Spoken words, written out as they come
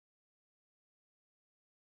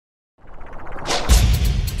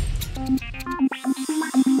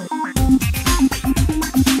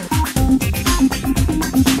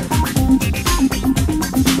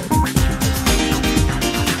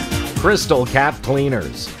Crystal Cap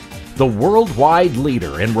Cleaners, the worldwide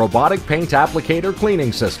leader in robotic paint applicator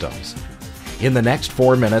cleaning systems. In the next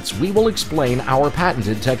 4 minutes, we will explain our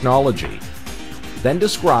patented technology, then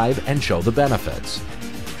describe and show the benefits,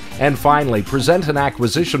 and finally present an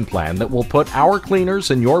acquisition plan that will put our cleaners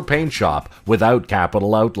in your paint shop without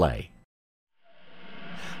capital outlay.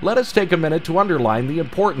 Let us take a minute to underline the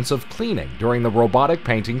importance of cleaning during the robotic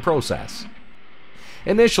painting process.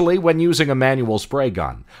 Initially, when using a manual spray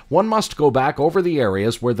gun, one must go back over the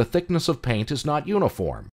areas where the thickness of paint is not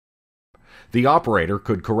uniform. The operator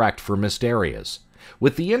could correct for missed areas.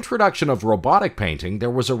 With the introduction of robotic painting, there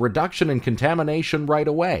was a reduction in contamination right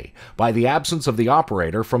away by the absence of the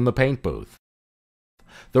operator from the paint booth.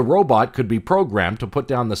 The robot could be programmed to put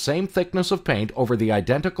down the same thickness of paint over the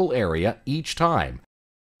identical area each time,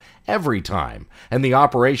 every time, and the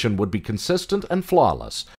operation would be consistent and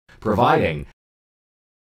flawless, providing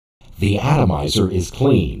the atomizer is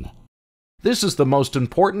clean. This is the most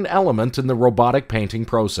important element in the robotic painting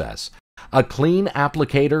process: a clean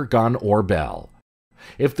applicator, gun, or bell.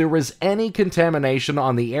 If there is any contamination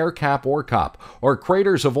on the air cap or cup, or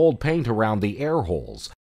craters of old paint around the air holes,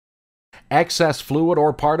 excess fluid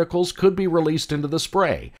or particles could be released into the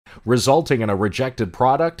spray, resulting in a rejected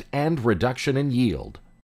product and reduction in yield.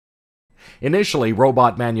 Initially,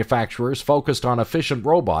 robot manufacturers focused on efficient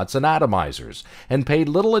robots and atomizers and paid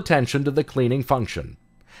little attention to the cleaning function.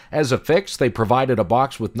 As a fix, they provided a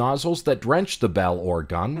box with nozzles that drenched the bell or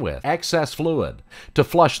gun with excess fluid to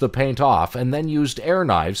flush the paint off, and then used air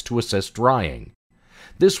knives to assist drying.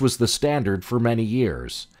 This was the standard for many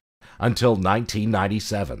years, until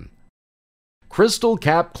 1997. Crystal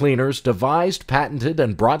Cap Cleaners devised, patented,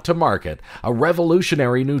 and brought to market a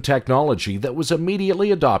revolutionary new technology that was immediately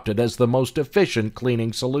adopted as the most efficient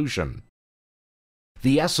cleaning solution.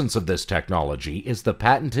 The essence of this technology is the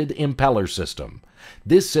patented impeller system.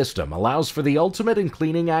 This system allows for the ultimate in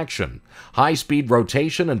cleaning action. High-speed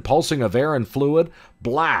rotation and pulsing of air and fluid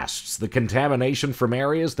blasts the contamination from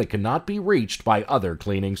areas that cannot be reached by other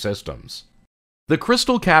cleaning systems. The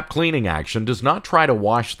Crystal Cap cleaning action does not try to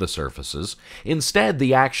wash the surfaces. Instead,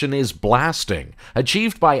 the action is blasting,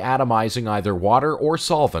 achieved by atomizing either water or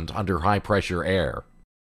solvent under high-pressure air.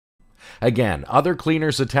 Again, other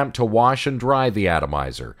cleaners attempt to wash and dry the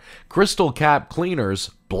atomizer. Crystal Cap Cleaners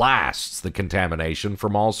blasts the contamination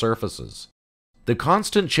from all surfaces. The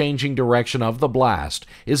constant changing direction of the blast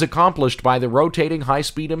is accomplished by the rotating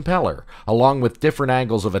high-speed impeller, along with different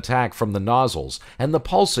angles of attack from the nozzles and the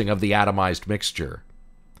pulsing of the atomized mixture.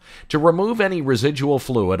 To remove any residual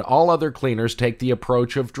fluid, all other cleaners take the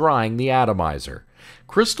approach of drying the atomizer.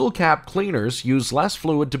 Crystal Cap Cleaners use less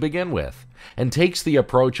fluid to begin with, and takes the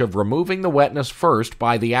approach of removing the wetness first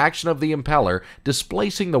by the action of the impeller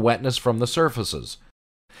displacing the wetness from the surfaces.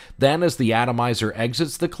 Then, as the atomizer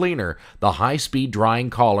exits the cleaner, the high-speed drying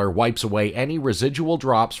collar wipes away any residual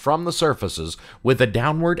drops from the surfaces with a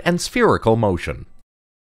downward and spherical motion.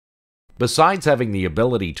 Besides having the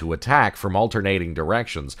ability to attack from alternating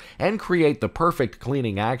directions and create the perfect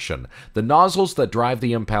cleaning action, the nozzles that drive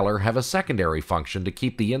the impeller have a secondary function to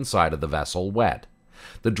keep the inside of the vessel wet.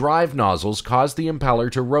 The drive nozzles cause the impeller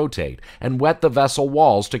to rotate and wet the vessel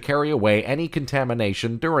walls to carry away any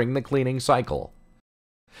contamination during the cleaning cycle.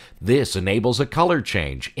 This enables a color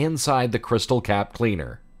change inside the Crystal Cap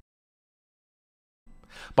cleaner.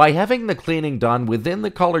 By having the cleaning done within the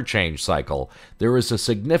color change cycle, there is a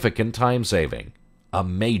significant time saving, a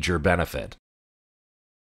major benefit.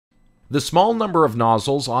 The small number of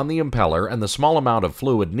nozzles on the impeller and the small amount of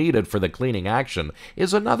fluid needed for the cleaning action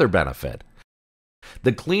is another benefit.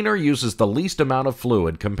 The cleaner uses the least amount of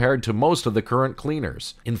fluid compared to most of the current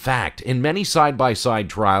cleaners. In fact, in many side-by-side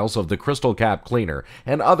trials of the Crystal Cap cleaner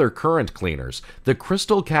and other current cleaners, the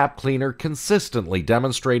Crystal Cap cleaner consistently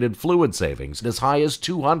demonstrated fluid savings as high as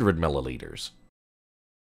 200 milliliters.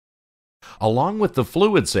 Along with the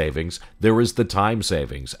fluid savings, there is the time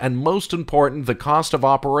savings, and most important, the cost of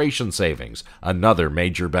operation savings, another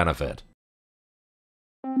major benefit.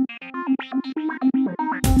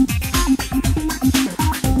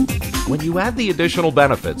 When you add the additional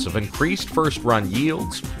benefits of increased first-run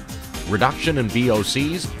yields, reduction in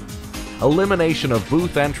VOCs, elimination of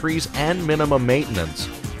booth entries, and minimum maintenance,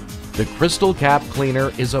 the Crystal Cap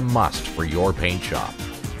Cleaner is a must for your paint shop.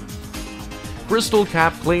 Crystal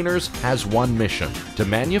Cap Cleaners has one mission: to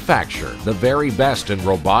manufacture the very best in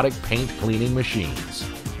robotic paint cleaning machines.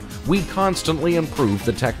 We constantly improve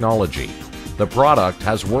the technology. The product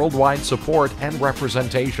has worldwide support and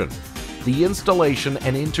representation. The installation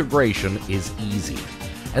and integration is easy,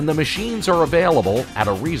 and the machines are available at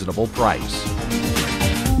a reasonable price.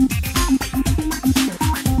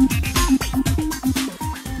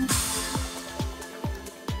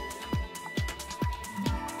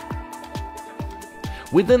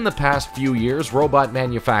 Within the past few years, robot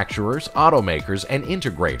manufacturers, automakers, and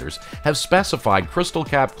integrators have specified crystal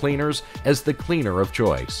cap cleaners as the cleaner of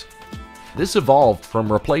choice. This evolved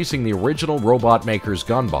from replacing the original robot maker's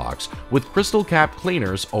gun box with crystal cap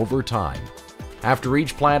cleaners over time. After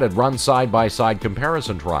each plant had run side-by-side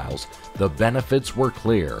comparison trials, the benefits were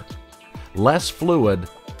clear. Less fluid,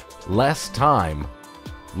 less time,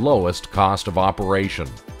 lowest cost of operation.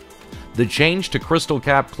 The change to crystal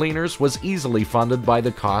cap cleaners was easily funded by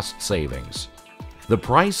the cost savings. The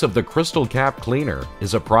price of the crystal cap cleaner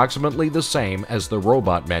is approximately the same as the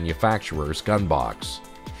robot manufacturer's gun box.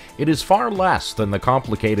 It is far less than the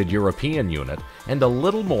complicated European unit and a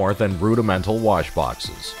little more than rudimental wash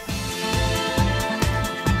boxes.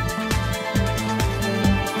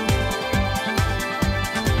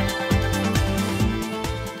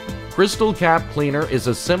 Crystal Cap Cleaner is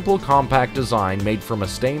a simple, compact design made from a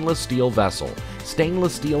stainless steel vessel,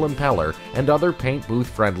 stainless steel impeller, and other paint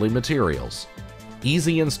booth-friendly materials.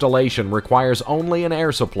 Easy installation requires only an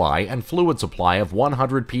air supply and fluid supply of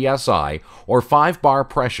 100 psi or 5 bar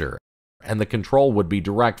pressure, and the control would be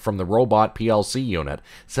direct from the robot PLC unit,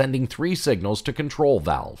 sending 3 signals to control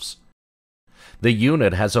valves. The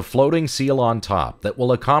unit has a floating seal on top that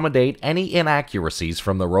will accommodate any inaccuracies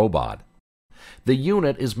from the robot. The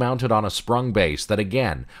unit is mounted on a sprung base that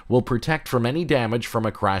again will protect from any damage from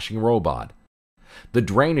a crashing robot. The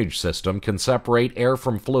drainage system can separate air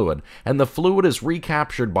from fluid, and the fluid is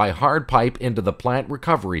recaptured by hard pipe into the plant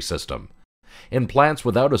recovery system. In plants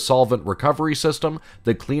without a solvent recovery system,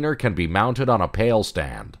 the cleaner can be mounted on a pail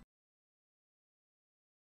stand.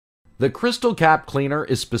 The Crystal Cap Cleaner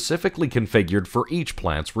is specifically configured for each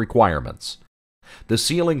plant's requirements. The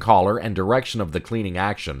sealing collar and direction of the cleaning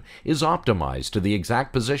action is optimized to the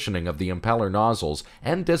exact positioning of the impeller nozzles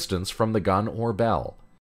and distance from the gun or bell.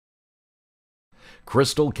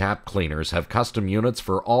 Crystal Cap Cleaners have custom units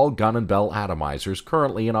for all gun and bell atomizers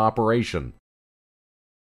currently in operation.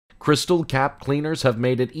 Crystal Cap Cleaners have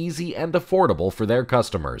made it easy and affordable for their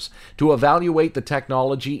customers to evaluate the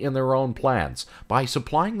technology in their own plants by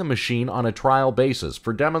supplying the machine on a trial basis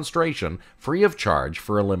for demonstration free of charge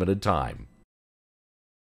for a limited time.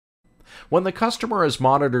 When the customer has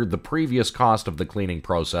monitored the previous cost of the cleaning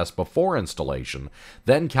process before installation,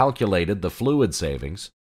 then calculated the fluid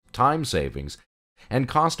savings, time savings, and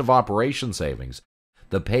cost of operation savings,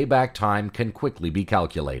 the payback time can quickly be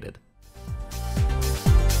calculated.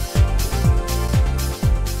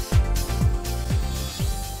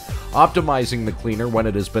 Optimizing the cleaner when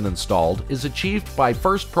it has been installed is achieved by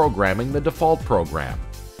first programming the default program.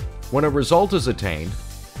 When a result is attained,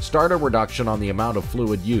 start a reduction on the amount of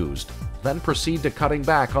fluid used, then proceed to cutting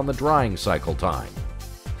back on the drying cycle time.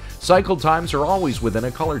 Cycle times are always within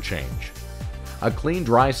a color change. A clean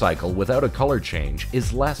dry cycle without a color change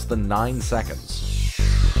is less than 9 seconds.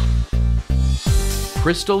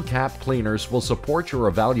 Crystal Cap Cleaners will support your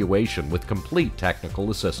evaluation with complete technical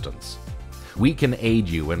assistance. We can aid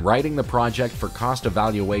you in writing the project for cost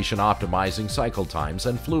evaluation, optimizing cycle times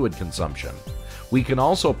and fluid consumption. We can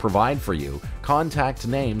also provide for you contact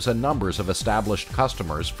names and numbers of established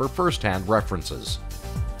customers for first-hand references.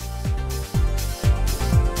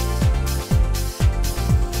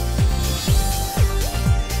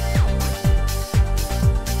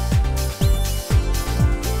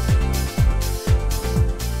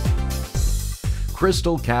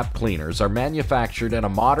 Crystal Cap Cleaners are manufactured in a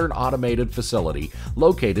modern automated facility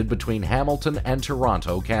located between Hamilton and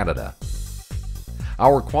Toronto, Canada.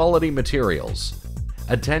 Our quality materials,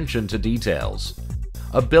 attention to details,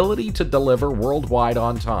 ability to deliver worldwide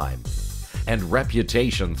on time, and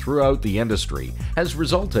reputation throughout the industry has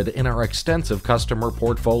resulted in our extensive customer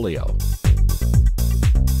portfolio.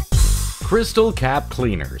 Crystal Cap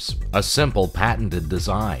Cleaners, a simple patented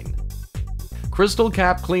design. Crystal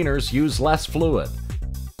Cap Cleaners use less fluid.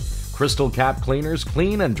 Crystal Cap Cleaners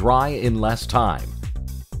clean and dry in less time.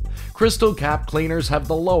 Crystal Cap Cleaners have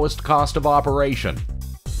the lowest cost of operation.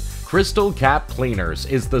 Crystal Cap Cleaners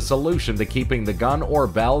is the solution to keeping the gun or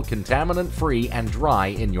bell contaminant-free and dry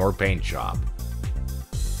in your paint shop.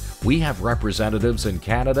 We have representatives in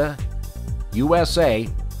Canada, USA,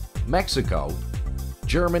 Mexico,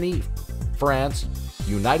 Germany, France,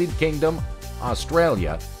 United Kingdom,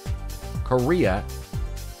 Australia, Korea,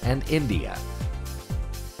 and India.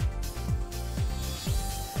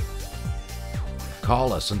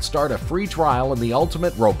 Call us and start a free trial in the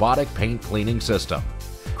ultimate robotic paint cleaning system.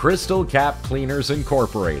 Crystal Cap Cleaners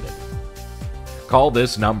Incorporated. Call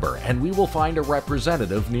this number and we will find a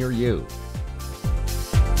representative near you.